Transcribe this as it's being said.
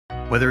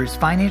Whether it's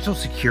financial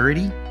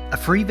security, a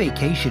free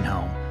vacation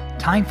home,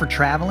 time for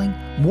traveling,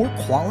 more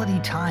quality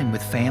time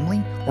with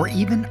family, or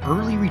even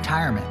early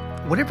retirement,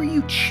 whatever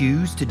you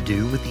choose to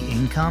do with the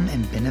income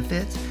and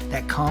benefits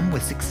that come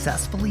with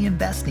successfully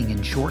investing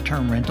in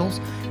short-term rentals,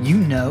 you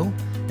know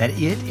that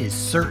it is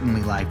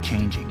certainly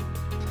life-changing.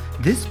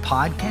 This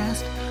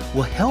podcast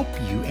will help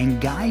you and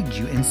guide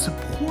you and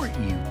support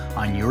you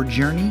on your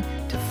journey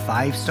to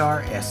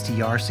 5-star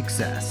STR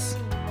success.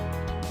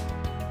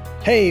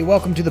 Hey,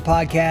 welcome to the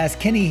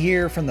podcast. Kenny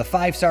here from the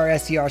 5-star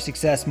STR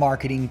Success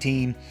Marketing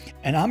Team.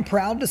 And I'm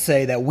proud to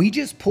say that we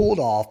just pulled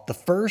off the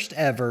first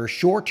ever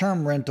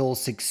short-term rental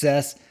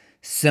success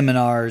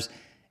seminars.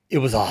 It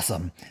was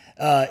awesome.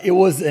 It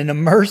was an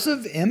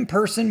immersive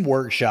in-person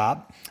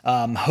workshop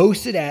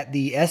hosted at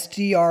the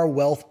STR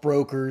Wealth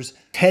Brokers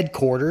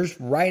headquarters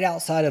right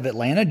outside of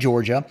Atlanta,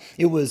 Georgia.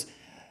 It was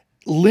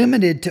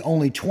limited to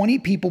only 20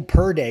 people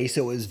per day,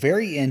 so it was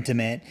very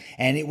intimate,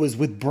 and it was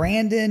with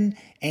Brandon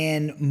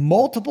and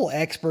multiple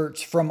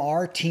experts from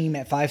our team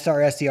at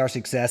 5-star STR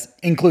Success,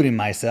 including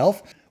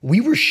myself.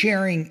 We were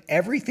sharing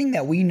everything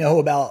that we know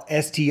about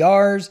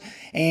STRs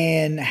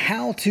and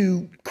how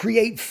to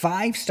create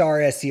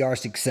 5-star STR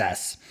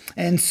success.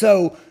 And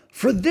so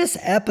for this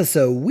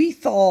episode, we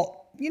thought,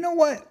 you know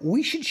what?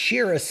 We should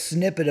share a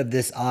snippet of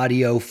this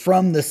audio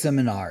from the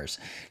seminars.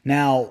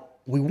 Now,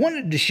 we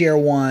wanted to share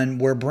one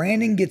where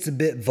Brandon gets a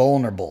bit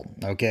vulnerable,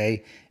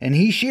 okay? And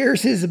he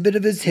shares a bit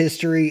of his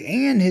history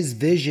and his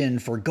vision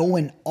for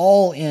going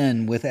all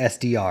in with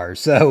STR.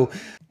 So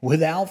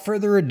without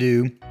further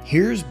ado,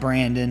 here's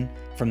Brandon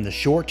from the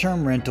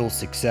Short-Term Rental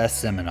Success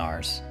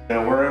Seminars.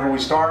 Wherever we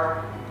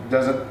start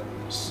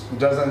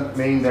doesn't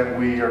mean that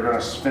we are going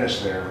to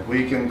finish there.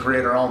 We can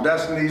create our own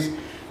destinies.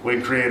 We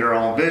can create our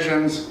own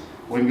visions.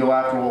 We can go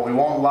after what we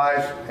want in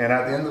life. And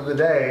at the end of the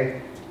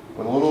day,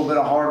 with a little bit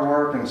of hard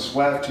work and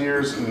sweat,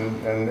 tears,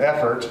 and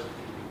effort,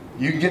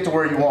 you can get to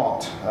where you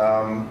want.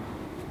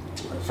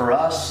 For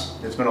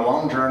us, it's been a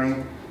long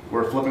journey.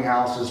 We're flipping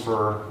houses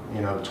for,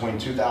 between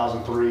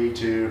 2003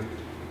 to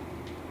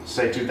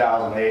say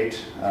 2008.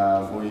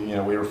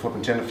 We were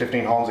flipping 10 to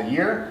 15 homes a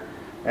year.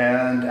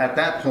 And at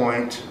that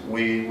point,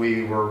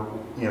 we were,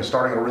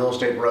 starting a real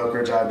estate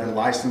brokerage. I've been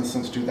licensed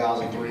since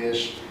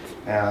 2003-ish,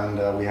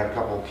 and we had a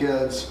couple of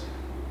kids.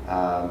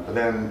 But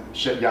then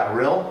shit got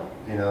real.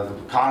 The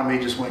economy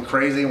just went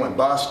crazy, went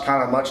bust,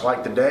 kind of much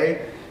like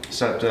today,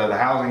 except the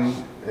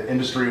housing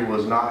industry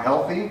was not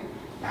healthy.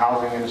 The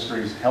housing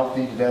industry is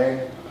healthy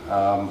today.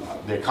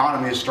 The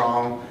economy is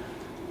strong,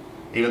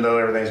 even though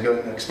everything's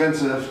getting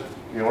expensive.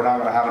 We're not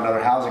going to have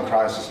another housing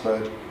crisis,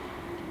 but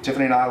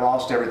Tiffany and I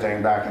lost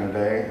everything back in the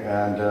day,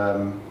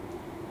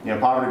 and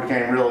poverty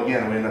became real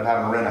again. We ended up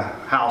having to rent a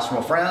house from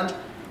a friend,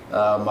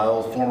 my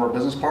old former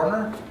business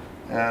partner,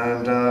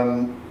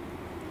 and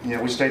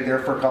we stayed there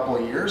for a couple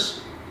of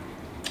years.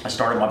 I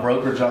started my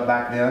brokerage up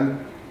back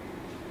then.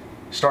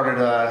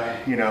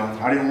 I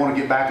didn't want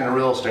to get back into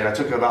real estate. I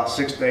took about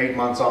 6 to 8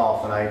 months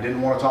off, and I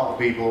didn't want to talk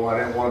to people. I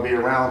didn't want to be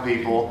around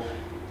people.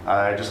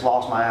 I just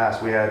lost my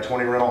ass. We had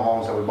 20 rental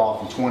homes that we bought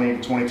from 20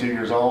 to 22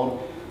 years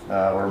old,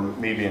 or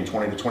me being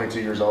 20 to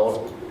 22 years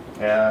old.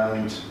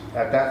 And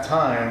at that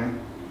time,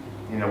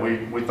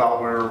 we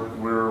thought we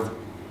were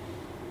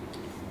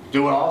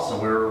doing awesome.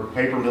 We were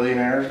paper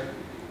millionaires.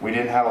 We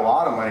didn't have a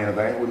lot of money in the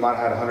bank. We might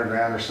have had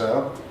 $100,000 or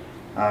so.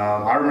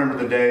 I remember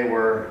the day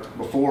where,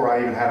 before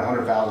I even had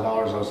 $100,000,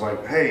 I was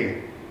like,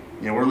 hey,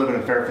 we're living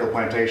in Fairfield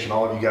Plantation.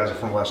 All of you guys are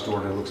from West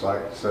Georgia, it looks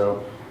like.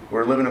 So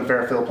we're living in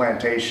Fairfield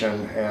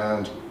Plantation,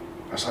 and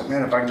I was like,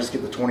 man, if I can just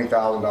get the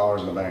 $20,000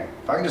 in the bank.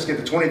 If I can just get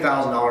the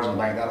 $20,000 in the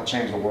bank, that'll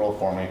change the world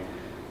for me.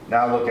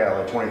 Now I look at it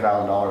like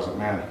 $20,000, like,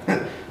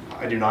 man,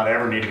 I do not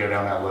ever need to go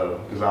down that low,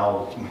 because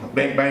I'll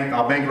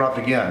bankrupt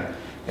again,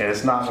 and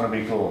it's not going to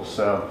be cool.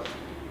 So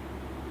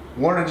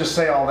wanted to just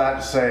say all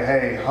that to say,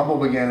 hey, humble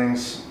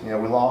beginnings. We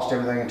lost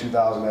everything in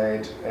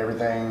 2008.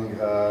 Everything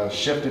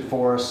shifted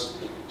for us.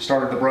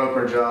 Started the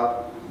brokerage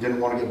up.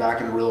 Didn't want to get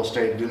back into real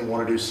estate. Didn't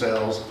want to do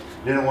sales.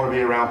 Didn't want to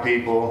be around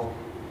people.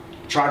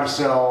 Tried to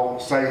sell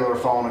cellular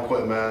phone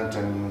equipment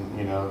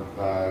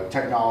and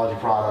technology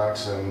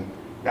products, and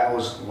that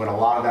was when a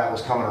lot of that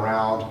was coming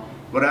around.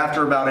 But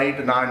after about 8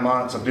 to 9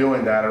 months of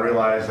doing that, I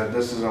realized that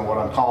this isn't what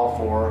I'm called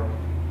for.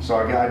 So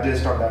I did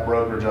start that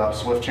brokerage up,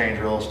 Swift Change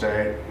Real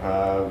Estate.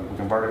 We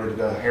converted it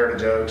to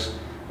Heritage Oaks,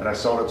 and I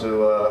sold it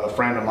to a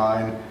friend of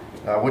mine,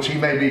 which he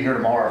may be here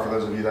tomorrow. For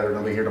those of you that are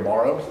going to be here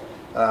tomorrow,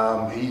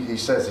 he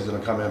says he's going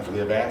to come in for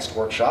the advanced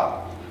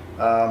workshop.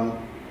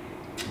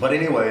 But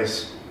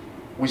anyways,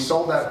 we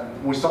sold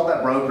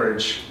that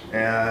brokerage,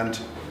 and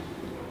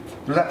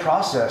through that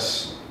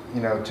process,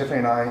 Tiffany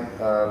and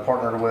I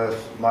partnered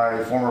with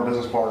my former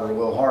business partner,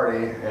 Will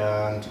Hardy,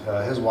 and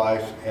his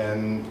wife,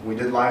 and we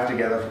did life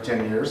together for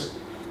 10 years.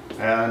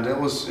 And it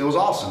was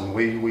awesome.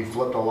 We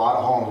flipped a lot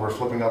of homes. We're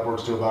flipping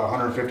upwards to about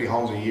 150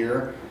 homes a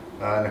year.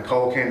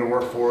 Nicole came to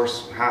work for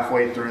us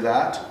halfway through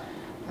that.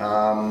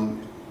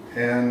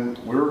 And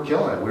we were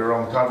killing it. We were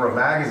on the cover of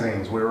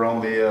magazines. We were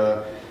on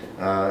the,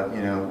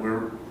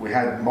 we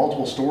had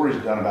multiple stories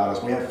done about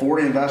us. We had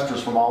 40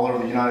 investors from all over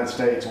the United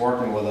States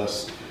working with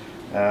us,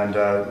 and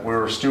we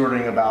were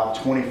stewarding about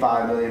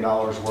 $25 million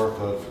worth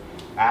of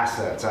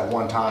assets at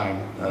one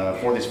time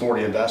for these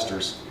 40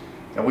 investors.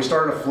 And we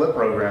started a flip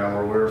program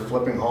where we were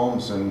flipping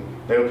homes, and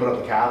they would put up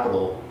the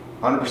capital,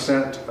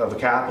 100% of the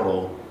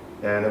capital,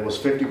 and it was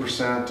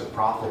 50%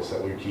 profits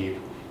that we would keep.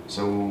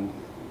 So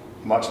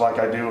much like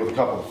I do with a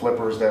couple of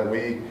flippers that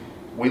we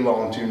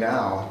loan to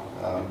now,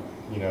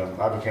 you know,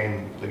 I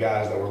became the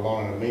guys that were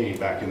loaning to me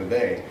back in the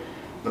day.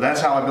 But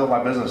that's how I built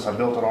my business. I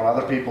built it on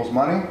other people's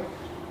money.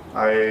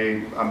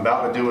 I'm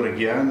about to do it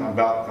again. I've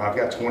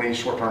got 20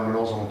 short-term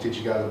rentals. I'm gonna teach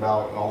you guys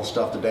about all the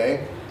stuff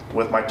today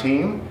with my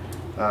team.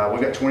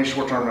 We've got 20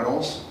 short-term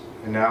rentals,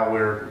 and now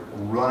we're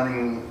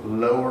running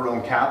lower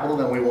on capital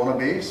than we wanna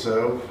be.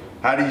 So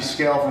how do you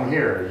scale from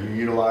here? You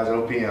utilize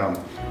OPM.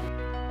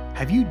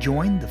 Have you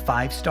joined the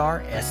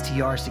 5-Star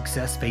STR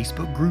Success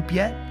Facebook group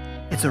yet?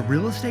 It's a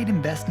real estate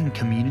investing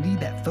community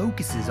that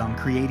focuses on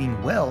creating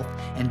wealth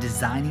and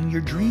designing your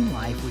dream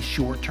life with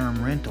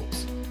short-term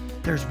rentals.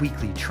 There's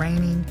weekly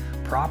training,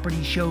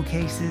 property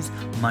showcases,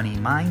 money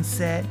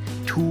mindset,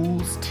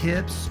 tools,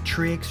 tips,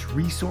 tricks,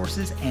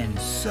 resources, and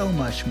so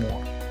much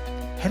more.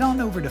 Head on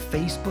over to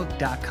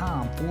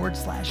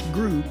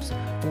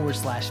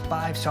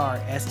facebook.com/groups/5-Star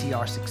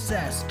STR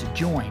Success to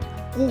join,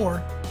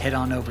 or head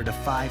on over to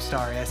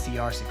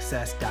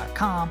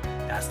 5starstrsuccess.com,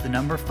 that's the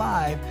number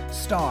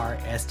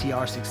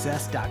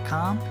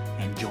 5starstrsuccess.com,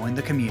 and join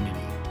the community.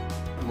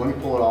 Let me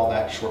pull it all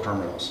back to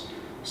short-term rentals.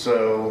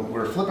 So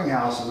we're flipping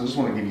houses. I just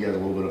want to give you guys a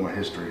little bit of my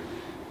history.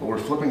 But we're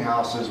flipping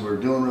houses, we're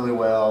doing really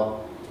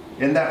well.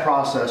 In that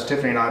process,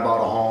 Tiffany and I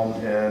bought a home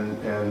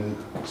in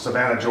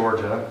Savannah,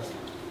 Georgia.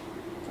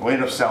 We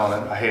ended up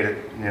selling it. I hate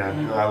it. You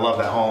know, I love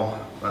that home.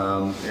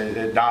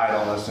 It died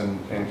on us in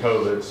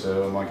COVID,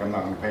 so I'm like, I'm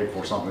not going to pay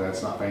for something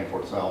that's not paying for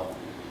itself.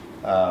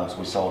 So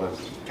we sold it,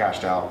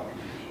 cashed out.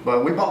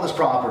 But we bought this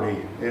property,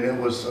 and it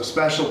was a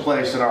special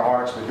place in our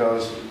hearts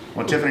because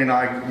when Tiffany and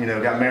I, you know,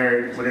 got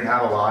married, we didn't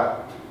have a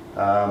lot,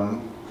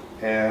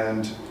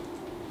 and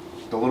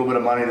the little bit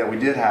of money that we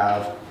did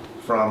have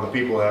from the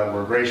people that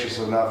were gracious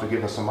enough to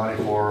give us some money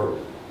for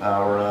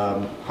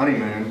our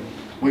honeymoon,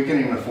 we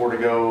couldn't even afford to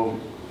go,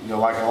 you know,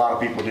 like a lot of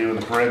people do in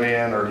the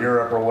Caribbean or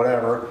Europe or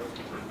whatever.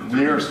 The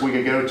nearest we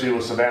could go to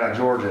was Savannah,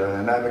 Georgia,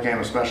 and that became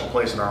a special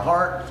place in our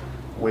heart.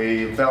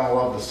 We fell in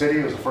love with the city.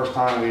 It was the first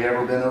time we'd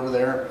ever been over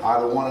there,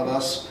 either one of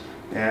us,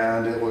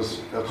 and it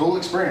was a cool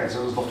experience.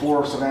 It was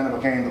before Savannah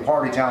became the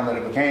party town that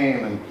it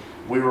became, and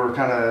we were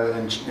kind of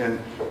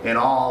in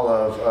awe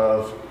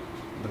of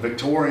the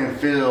Victorian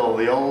feel,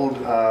 the old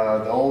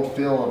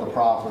feel of the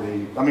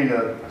property. I mean,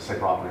 I say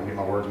property, I get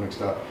my words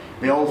mixed up.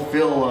 The old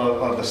feel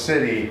of the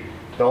city.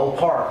 The old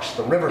parks,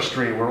 the River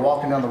Street, we were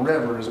walking down the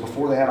river. It was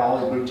before they had all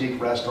these boutique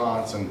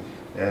restaurants and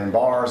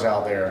bars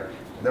out there.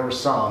 There were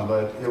some,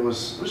 but it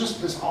was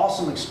just this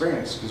awesome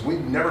experience because we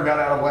never got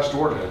out of West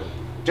Georgia.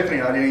 Tiffany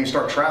and I didn't even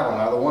start traveling,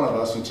 either one of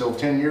us, until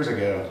 10 years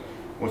ago.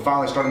 We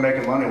finally started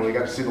making money. We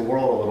got to see the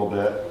world a little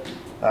bit.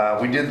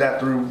 We did that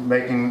through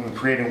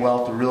creating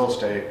wealth through real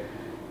estate.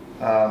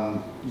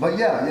 But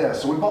yeah,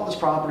 so we bought this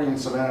property in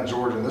Savannah,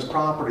 Georgia, and this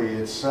property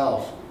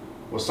itself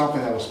was something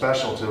that was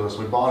special to us.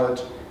 We bought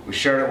it. We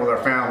shared it with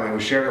our family, we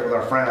shared it with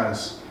our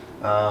friends.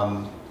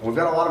 We've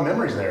got a lot of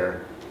memories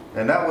there.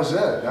 And that was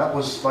it. That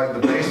was like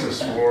the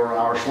basis for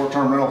our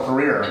short-term rental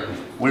career.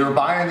 We were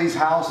buying these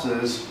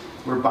houses,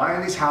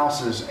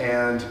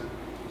 and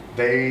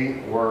they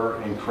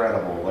were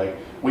incredible. Like,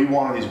 we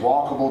wanted these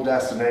walkable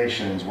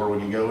destinations where we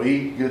can go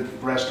eat good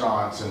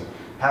restaurants and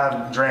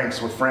have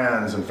drinks with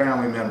friends and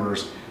family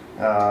members.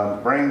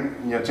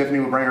 Tiffany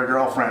would bring her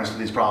girlfriends to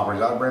these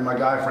properties. I'd bring my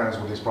guy friends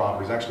with these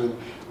properties. Actually,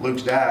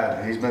 Luke's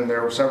dad, he's been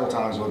there several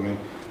times with me.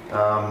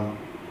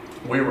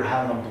 We were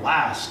having a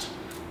blast.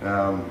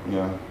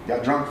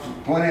 Got drunk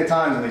plenty of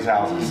times in these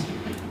houses.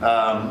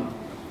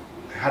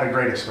 Had a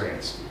great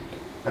experience.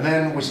 And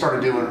then we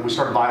started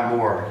buying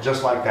more,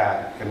 just like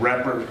that, and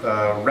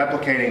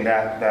replicating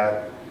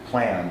that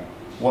plan.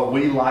 What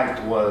we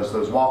liked was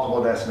those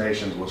walkable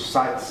destinations with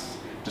sights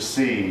to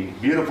see,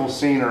 beautiful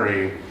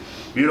scenery,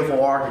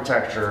 beautiful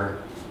architecture,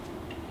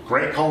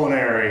 great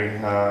culinary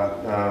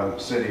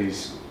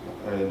cities,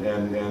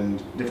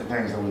 and different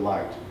things that we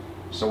liked.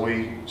 So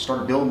we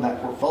started building that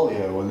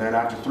portfolio, and then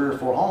after 3 or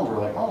 4 homes, we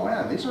were like, oh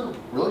man, these are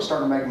really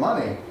starting to make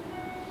money.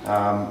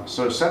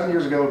 So 7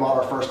 years ago, we bought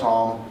our first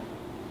home.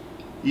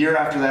 A year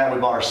after that, we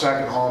bought our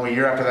second home. A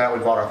year after that,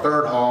 we bought our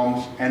third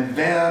home. And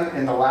then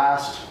in the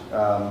last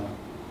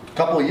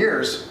couple of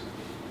years,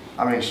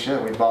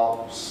 we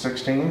bought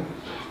 16.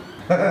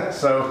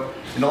 So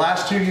in the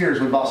last 2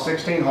 years, we bought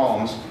 16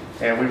 homes,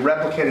 and we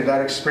replicated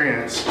that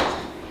experience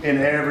in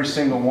every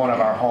single one of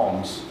our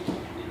homes.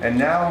 And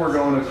now we're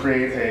going to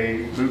create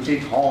a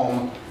boutique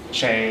home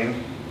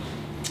chain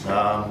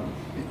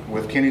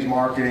with Kenny's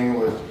marketing,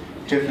 with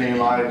Tiffany and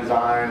my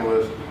design,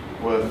 with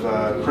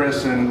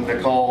Chris and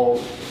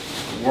Nicole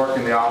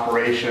working the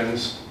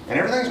operations, and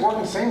everything's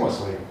working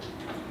seamlessly.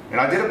 And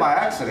I did it by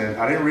accident.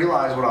 I didn't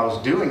realize what I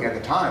was doing at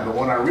the time, but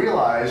when I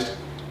realized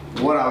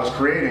what I was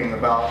creating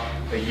about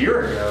a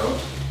year ago,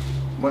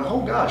 went,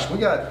 oh gosh, we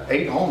got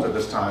 8 homes at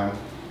this time.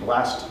 The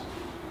last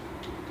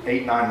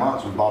 8, 9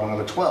 months, we bought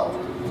another 12.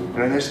 And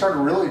then they started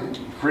really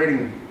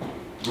creating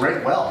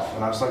great wealth.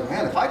 And I was like,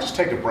 man, if I just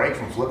take a break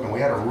from flipping, we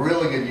had a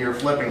really good year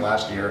flipping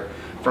last year,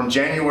 from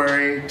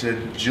January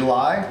to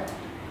July.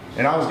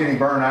 And I was getting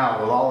burned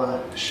out with all the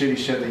shitty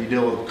shit that you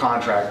deal with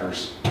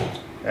contractors.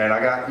 And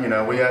I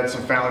got, we had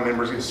some family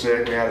members get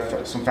sick, we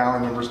had some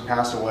family members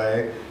pass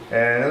away,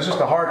 and it was just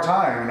a hard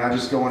time. And I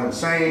just going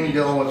insane,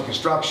 dealing with the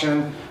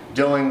construction,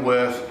 dealing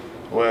with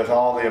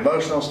all the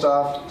emotional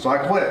stuff. So I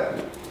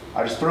quit.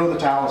 I just threw in the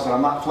towel and said,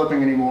 I'm not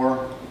flipping anymore,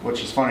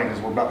 which is funny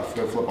because we're about to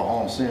go flip a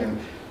home soon.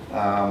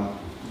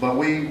 But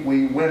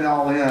we went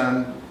all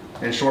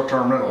in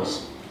short-term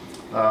rentals.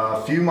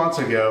 A few months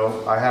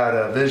ago, I had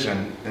a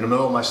vision in the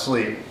middle of my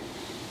sleep,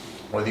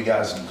 whether you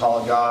guys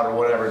call it God or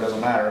whatever, it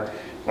doesn't matter.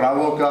 But I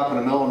woke up in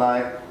the middle of the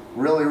night,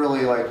 really,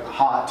 really like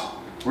hot,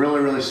 really,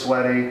 really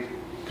sweaty,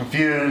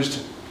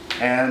 confused,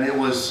 and it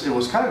was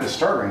kind of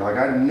disturbing. Like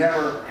I'd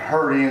never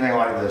heard anything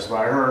like this, but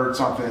I heard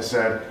something that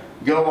said,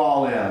 go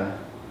all in.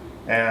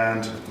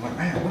 And I'm like,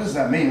 man, what does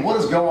that mean? What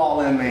does go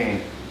all in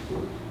mean?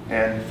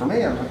 And for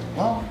me, I'm like,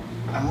 well,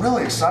 I'm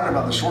really excited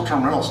about the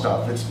short-term rental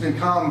stuff. It's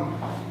become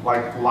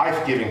like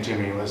life-giving to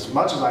me. As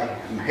much as I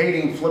am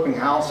hating flipping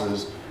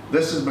houses,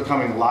 this is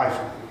becoming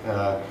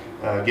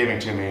life-giving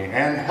to me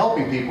and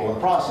helping people in the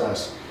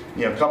process.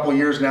 A couple of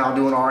years now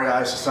doing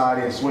REI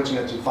Society and switching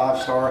it to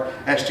 5-star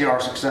STR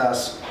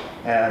success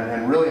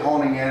and really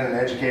honing in and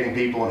educating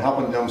people and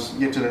helping them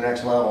get to the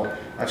next level.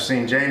 I've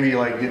seen Jamie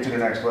get to the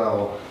next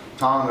level.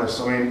 Thomas,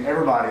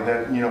 everybody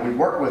that we've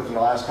worked with in the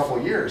last couple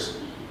of years.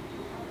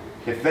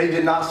 If they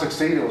did not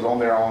succeed, it was on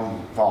their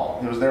own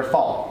fault. It was their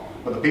fault.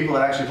 But the people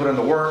that actually put in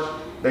the work,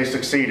 they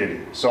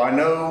succeeded. So I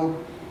know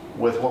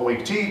with what we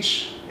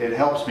teach, it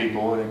helps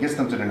people and it gets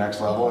them to the next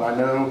level. And I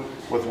know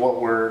with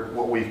what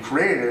we've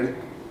created,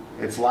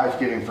 it's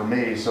life-giving for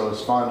me. So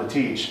it's fun to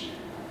teach.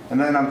 And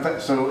then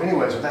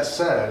anyways, with that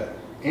said,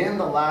 in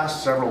the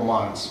last several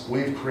months,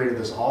 we've created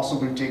this awesome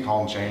boutique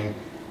home chain.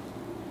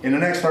 In the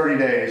next 30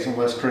 days,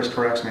 unless Chris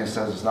corrects me and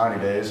says it's 90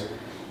 days,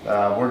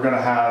 we're going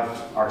to have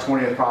our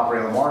 20th property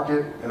on the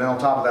market, and then on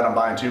top of that, I'm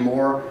buying 2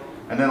 more.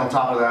 And then on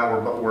top of that,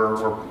 we're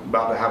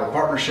about to have a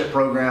partnership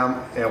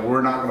program, and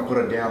we're not going to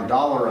put a damn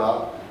dollar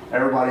up.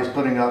 Everybody's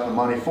putting up the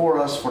money for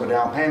us for the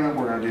down payment.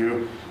 We're going to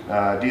do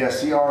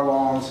DSCR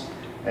loans,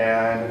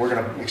 and we're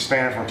going to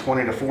expand it from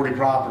 20 to 40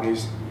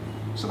 properties.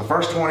 So the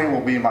first 20 will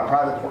be my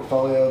private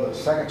portfolio. The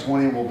second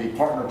 20 will be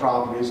partner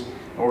properties.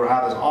 And we'll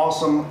have this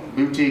awesome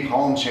boutique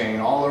home chain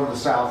all over the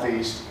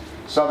Southeast,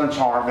 Southern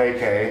Charm,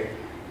 vacay.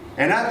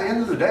 And at the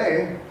end of the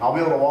day, I'll be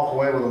able to walk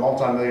away with a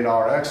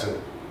multi-million-dollar exit.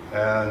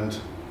 And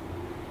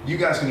you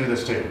guys can do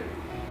this too.